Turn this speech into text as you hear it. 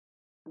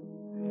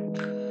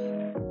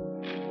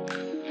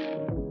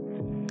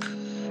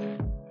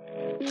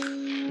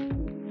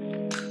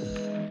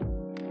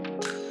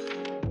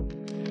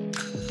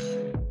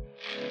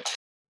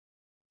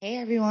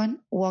everyone.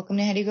 Welcome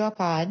to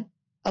HeadyGirlPod,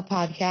 a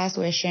podcast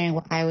where sharing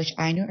what I wish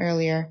I knew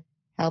earlier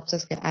helps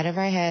us get out of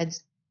our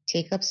heads,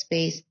 take up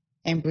space,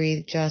 and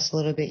breathe just a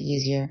little bit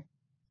easier.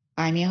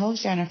 I'm your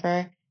host,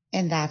 Jennifer,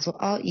 and that's what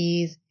I'll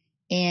ease.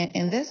 And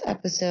in this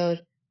episode,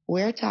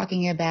 we're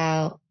talking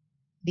about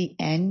the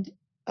end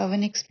of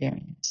an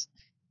experience.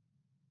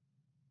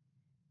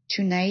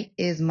 Tonight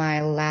is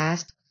my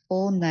last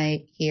full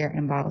night here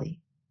in Bali.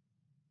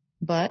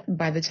 But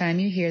by the time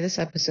you hear this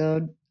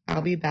episode,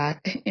 I'll be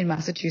back in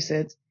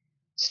Massachusetts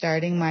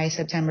starting my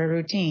September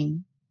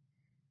routine,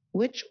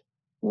 which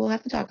we'll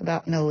have to talk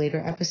about in a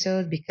later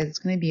episode because it's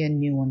going to be a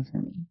new one for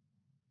me.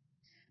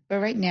 But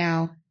right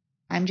now,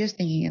 I'm just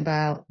thinking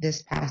about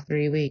this past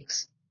 3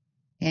 weeks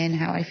and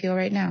how I feel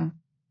right now.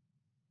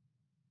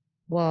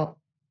 Well,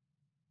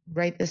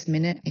 right this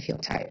minute, I feel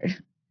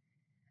tired.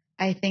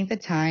 I think the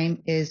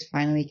time is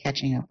finally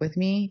catching up with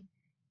me.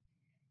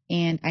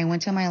 And I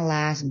went to my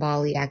last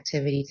Bali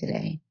activity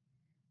today,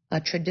 a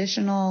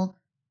traditional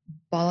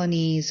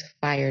Balinese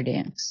fire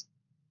dance.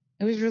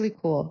 It was really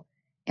cool.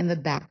 And the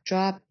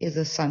backdrop is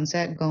a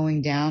sunset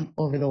going down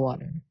over the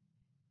water.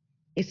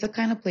 It's the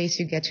kind of place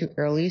you get to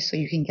early so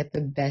you can get the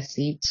best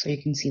seat so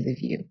you can see the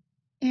view.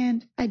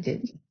 And I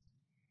did.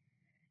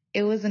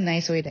 It was a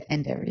nice way to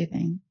end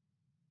everything.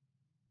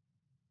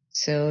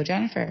 So,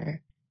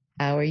 Jennifer,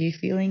 how are you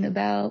feeling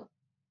about,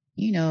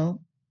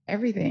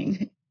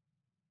 everything?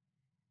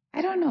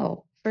 I don't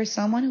know. For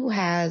someone who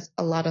has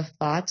a lot of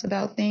thoughts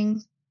about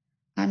things,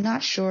 I'm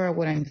not sure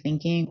what I'm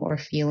thinking or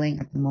feeling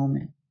at the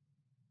moment.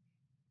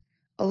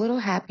 A little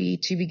happy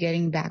to be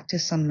getting back to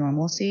some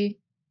normalcy,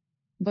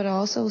 but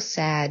also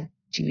sad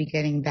to be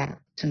getting back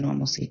to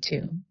normalcy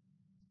too.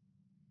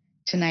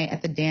 Tonight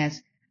at the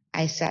dance,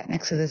 I sat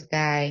next to this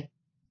guy.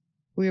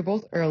 We were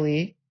both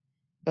early,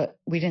 but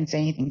we didn't say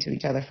anything to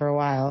each other for a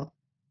while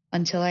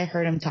until I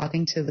heard him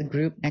talking to the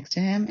group next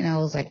to him, and I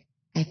was like,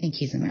 I think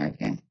he's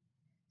American.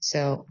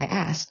 So I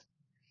asked,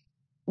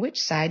 which,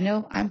 side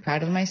note, I'm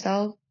proud of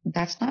myself.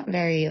 That's not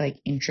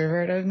very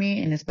introvert of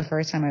me, and it's the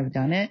first time I've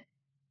done it,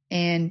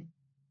 and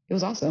it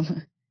was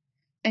awesome.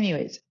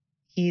 Anyways,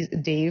 he's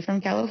Dave from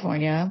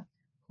California,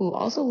 who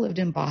also lived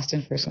in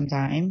Boston for some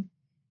time,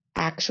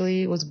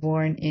 actually was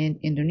born in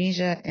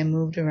Indonesia and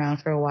moved around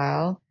for a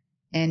while,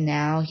 and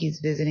now he's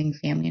visiting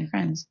family and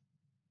friends.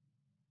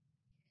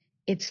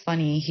 It's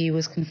funny, he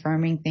was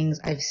confirming things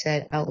I've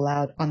said out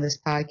loud on this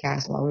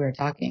podcast while we were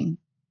talking.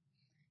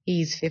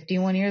 He's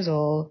 51 years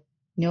old,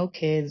 no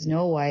kids,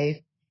 no wife,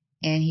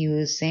 and he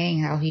was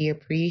saying how he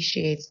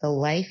appreciates the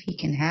life he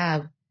can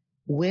have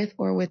with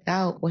or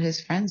without what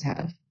his friends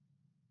have.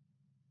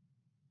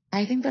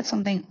 I think that's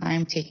something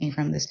I'm taking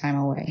from this time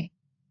away.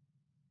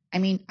 I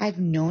mean, I've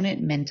known it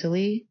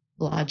mentally,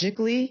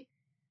 logically,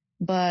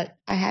 but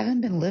I haven't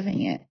been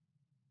living it.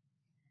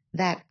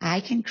 That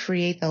I can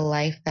create the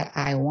life that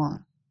I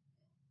want,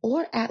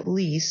 or at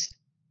least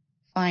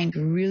find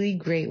really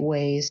great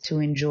ways to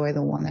enjoy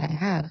the one that I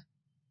have.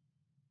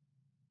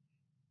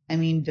 I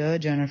mean, duh,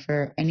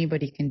 Jennifer,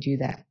 anybody can do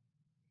that.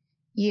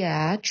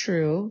 Yeah,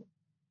 true.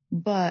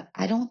 But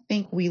I don't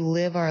think we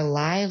live our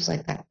lives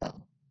like that,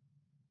 though.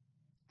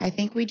 I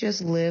think we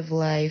just live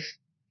life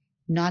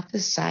not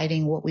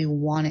deciding what we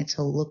want it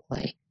to look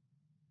like.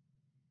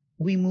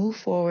 We move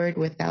forward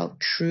without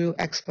true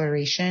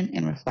exploration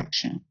and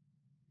reflection,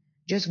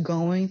 just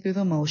going through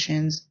the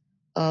motions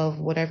of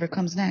whatever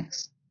comes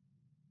next.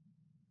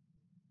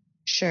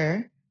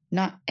 Sure,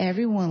 not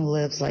everyone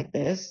lives like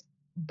this,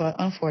 but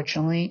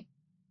unfortunately,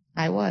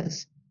 I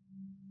was.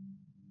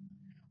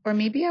 Or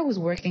maybe I was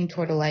working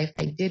toward a life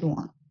I did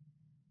want,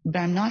 but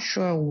I'm not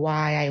sure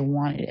why I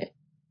wanted it,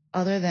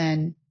 other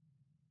than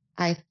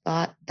I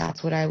thought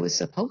that's what I was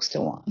supposed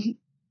to want.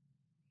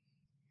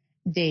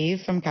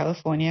 Dave from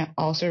California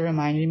also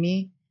reminded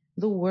me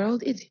the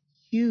world is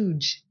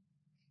huge.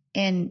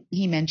 And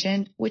he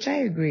mentioned, which I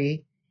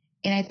agree,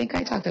 and I think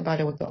I talked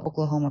about it with the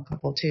Oklahoma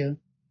couple too,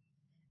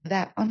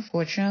 that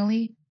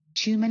unfortunately,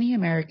 too many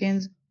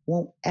Americans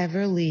won't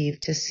ever leave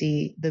to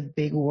see the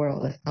big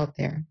world that's out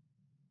there.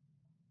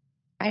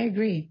 I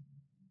agree.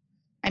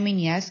 I mean,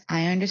 yes,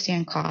 I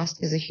understand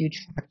cost is a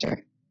huge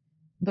factor,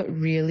 but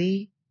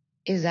really,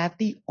 is that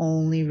the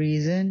only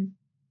reason?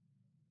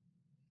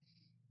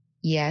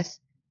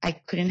 Yes, I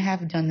couldn't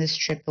have done this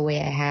trip the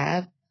way I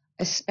have,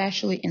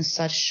 especially in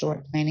such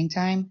short planning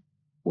time,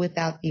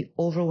 without the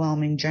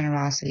overwhelming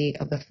generosity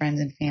of the friends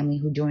and family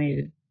who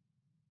donated.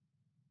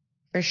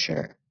 For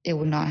sure, it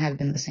would not have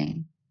been the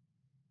same.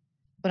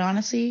 But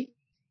honestly,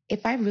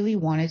 if I really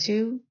wanted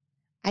to,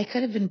 I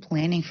could have been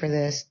planning for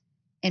this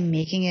and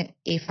making it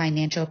a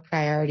financial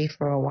priority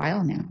for a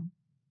while now.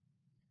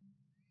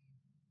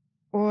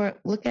 Or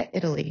look at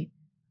Italy.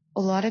 A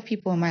lot of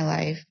people in my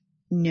life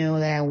know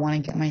that I want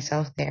to get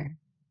myself there.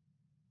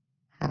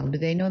 How do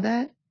they know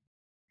that?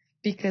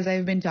 Because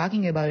I've been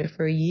talking about it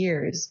for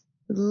years,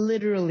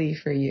 literally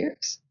for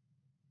years.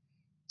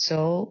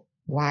 So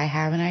why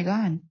haven't I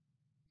gone?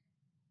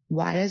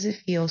 Why does it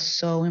feel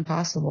so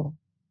impossible?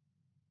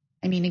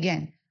 I mean,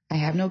 again, I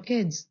have no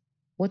kids.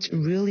 What's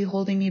really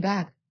holding me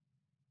back?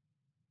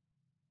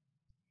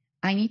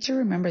 I need to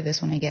remember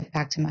this when I get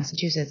back to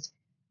Massachusetts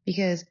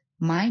because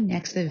my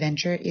next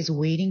adventure is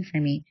waiting for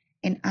me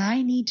and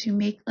I need to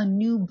make a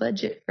new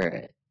budget for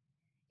it.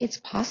 It's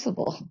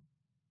possible.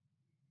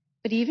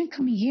 But even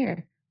coming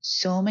here,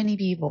 so many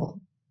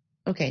people,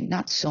 okay,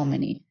 not so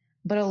many,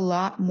 but a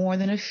lot more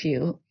than a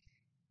few,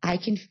 I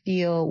can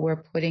feel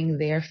were putting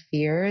their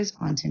fears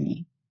onto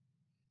me.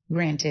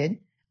 Granted,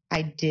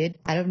 I did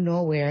out of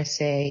nowhere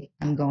say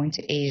I'm going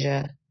to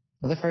Asia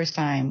for the first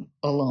time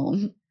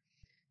alone.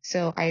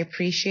 So I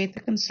appreciate the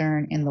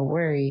concern and the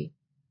worry.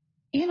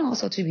 And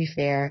also, to be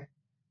fair,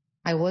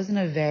 I was in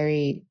a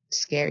very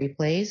scary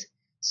place.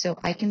 So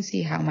I can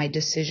see how my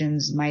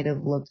decisions might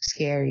have looked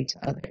scary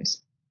to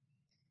others.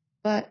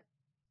 But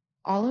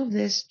all of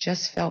this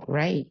just felt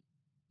right,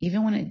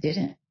 even when it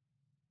didn't.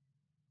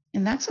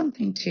 And that's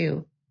something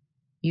too.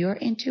 Your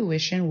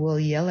intuition will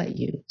yell at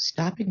you.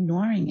 Stop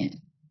ignoring it.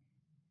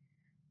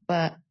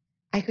 But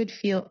I could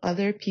feel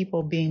other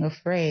people being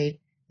afraid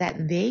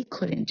that they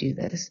couldn't do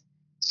this.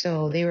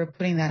 So they were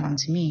putting that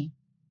onto me.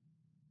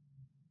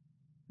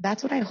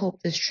 That's what I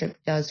hope this trip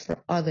does for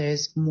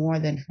others more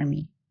than for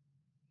me.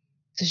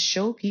 To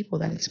show people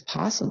that it's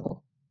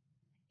possible.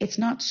 It's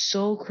not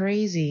so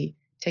crazy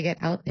to get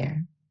out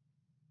there.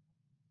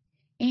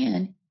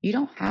 And you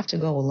don't have to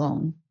go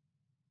alone.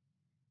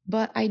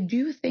 But I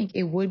do think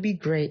it would be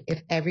great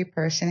if every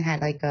person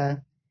had like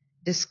a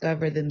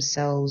discover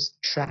themselves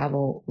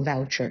travel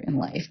voucher in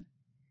life.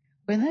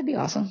 Wouldn't that be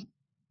awesome?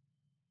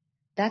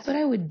 That's what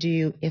I would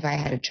do if I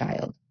had a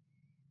child.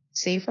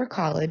 Save for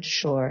college,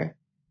 sure,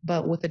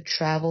 but with a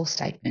travel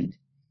stipend.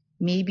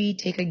 Maybe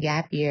take a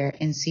gap year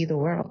and see the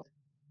world.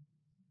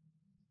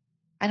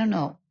 I don't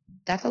know.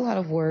 That's a lot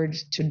of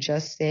words to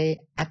just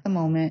say at the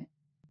moment.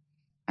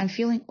 I'm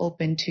feeling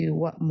open to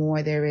what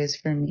more there is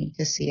for me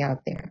to see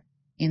out there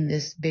in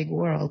this big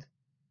world,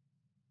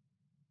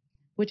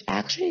 which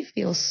actually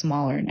feels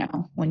smaller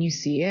now when you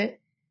see it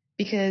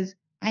because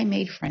I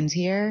made friends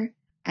here.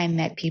 I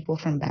met people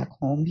from back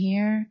home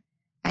here.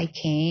 I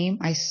came,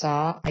 I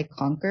saw, I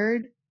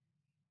conquered.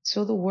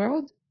 So the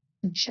world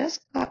just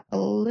got a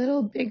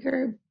little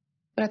bigger,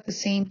 but at the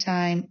same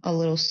time, a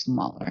little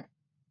smaller.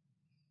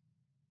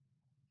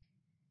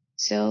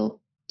 So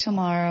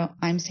tomorrow,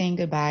 I'm saying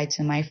goodbye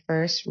to my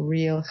first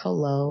real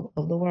hello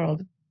of the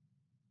world.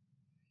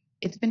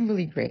 It's been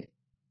really great.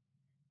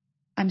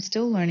 I'm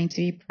still learning to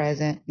be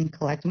present and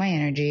collect my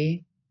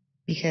energy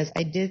because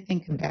I did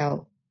think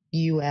about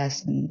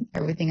US and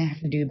everything I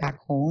have to do back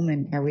home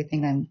and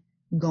everything I'm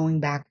going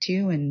back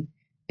to and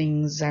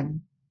things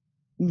I'm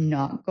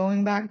not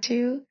going back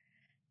to,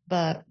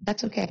 but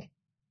that's okay.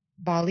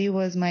 Bali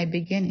was my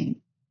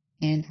beginning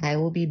and I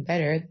will be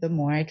better the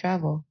more I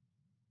travel.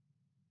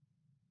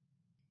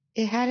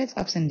 It had its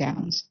ups and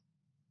downs.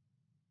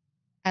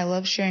 I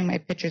love sharing my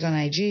pictures on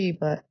IG,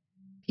 but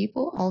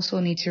people also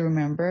need to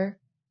remember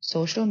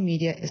social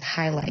media is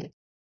highlight.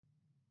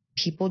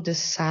 People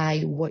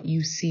decide what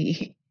you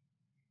see.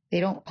 They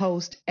don't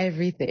post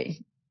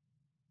everything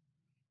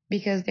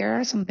because there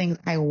are some things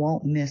I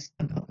won't miss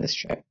about this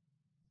trip.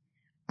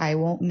 I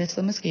won't miss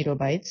the mosquito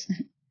bites.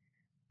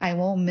 I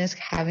won't miss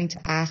having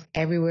to ask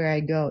everywhere I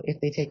go if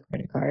they take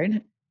credit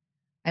card.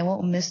 I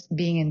won't miss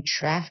being in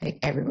traffic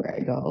everywhere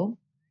I go.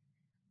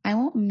 I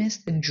won't miss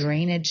the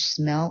drainage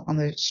smell on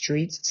the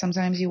streets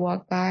sometimes you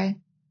walk by.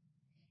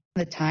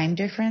 The time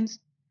difference.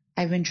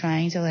 I've been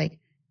trying to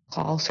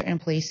call certain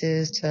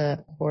places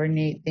to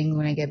coordinate things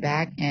when I get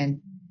back,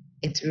 and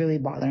it's really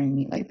bothering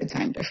me, like the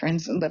time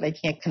difference and that I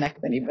can't connect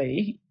with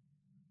anybody.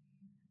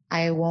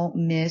 I won't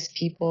miss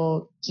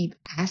people keep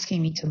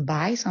asking me to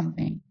buy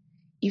something.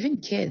 Even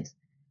kids.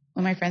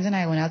 When my friends and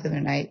I went out the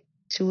other night,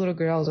 two little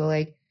girls were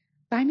like,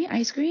 buy me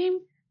ice cream,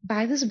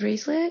 buy this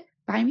bracelet,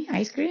 buy me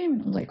ice cream.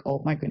 And I'm like,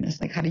 oh my goodness,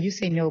 how do you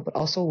say no? But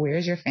also,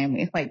 where's your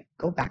family?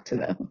 Go back to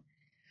them.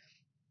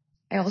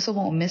 I also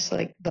won't miss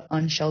the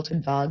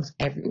unsheltered dogs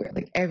everywhere.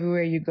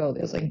 Everywhere you go,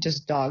 there's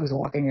just dogs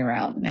walking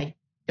around. And I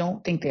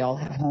don't think they all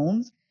have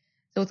homes.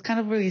 So it's kind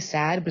of really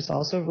sad, but it's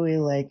also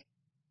really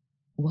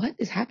what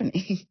is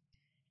happening?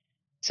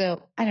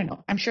 So I don't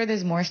know. I'm sure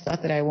there's more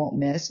stuff that I won't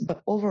miss,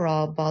 but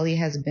overall, Bali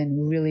has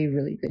been really,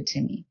 really good to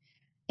me.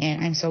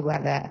 And I'm so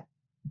glad that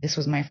this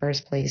was my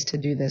first place to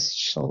do this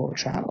solo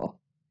travel.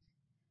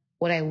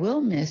 What I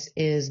will miss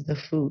is the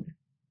food.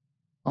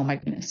 Oh my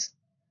goodness.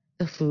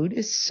 The food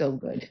is so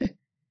good.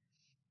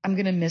 I'm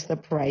going to miss the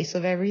price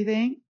of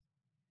everything.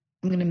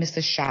 I'm going to miss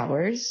the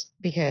showers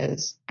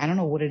because I don't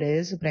know what it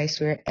is, but I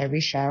swear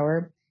every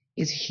shower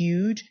is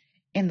huge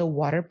and the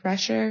water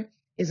pressure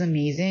is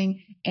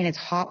amazing and it's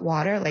hot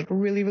water,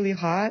 really, really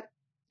hot.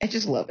 I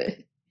just love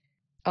it.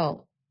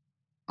 Oh,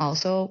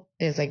 also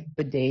there's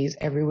bidets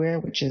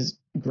everywhere, which is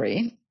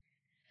great.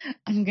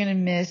 I'm going to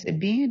miss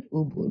being in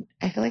Ubud.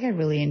 I feel like I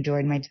really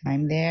enjoyed my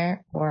time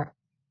there, or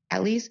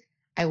at least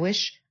I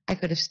wish I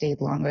could have stayed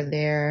longer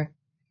there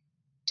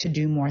to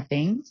do more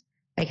things.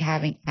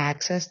 Having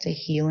access to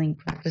healing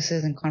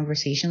practices and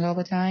conversations all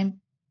the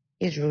time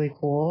is really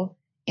cool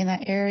in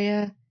that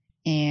area.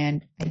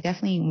 And I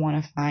definitely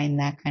want to find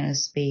that kind of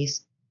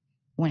space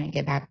when I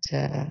get back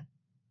to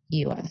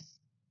US.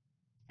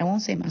 I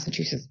won't say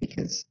Massachusetts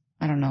because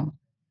I don't know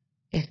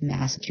if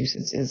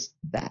Massachusetts is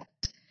that,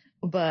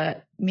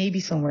 but maybe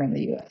somewhere in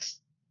the US.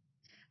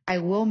 I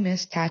will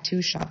miss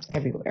tattoo shops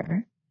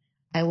everywhere.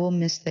 I will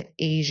miss the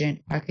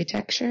Asian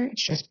architecture.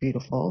 It's just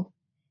beautiful.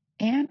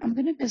 And I'm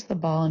going to miss the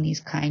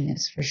Balinese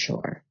kindness for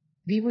sure.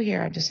 People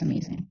here are just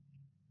amazing.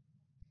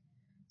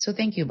 So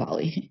thank you,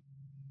 Bali.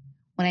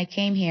 When I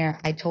came here,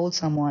 I told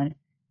someone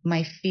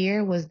my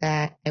fear was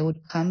that I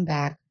would come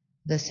back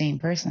the same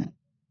person.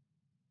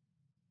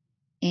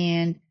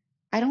 And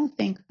I don't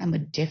think I'm a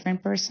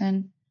different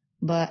person,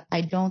 but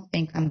I don't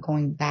think I'm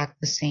going back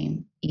the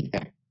same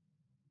either.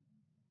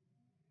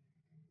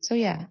 So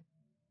yeah,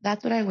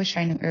 that's what I wish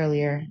I knew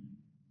earlier.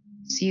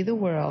 See the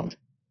world,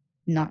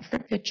 not for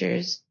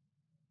pictures,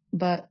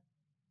 but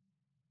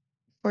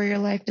for your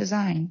life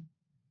design.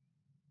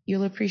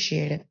 You'll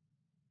appreciate it.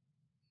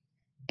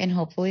 And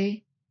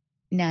hopefully,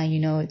 now you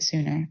know it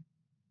sooner.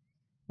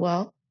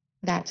 Well,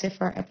 that's it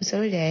for our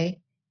episode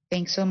today.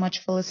 Thanks so much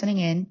for listening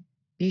in.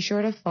 Be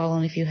sure to follow,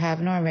 and if you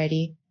haven't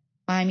already,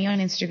 find me on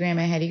Instagram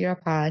at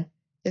HeadyGirlPod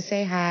to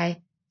say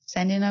hi,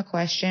 send in a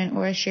question,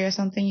 or share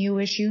something you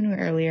wish you knew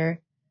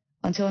earlier.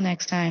 Until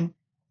next time,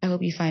 I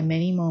hope you find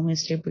many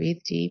moments to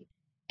breathe deep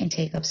and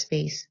take up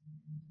space.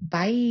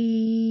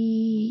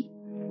 Bye.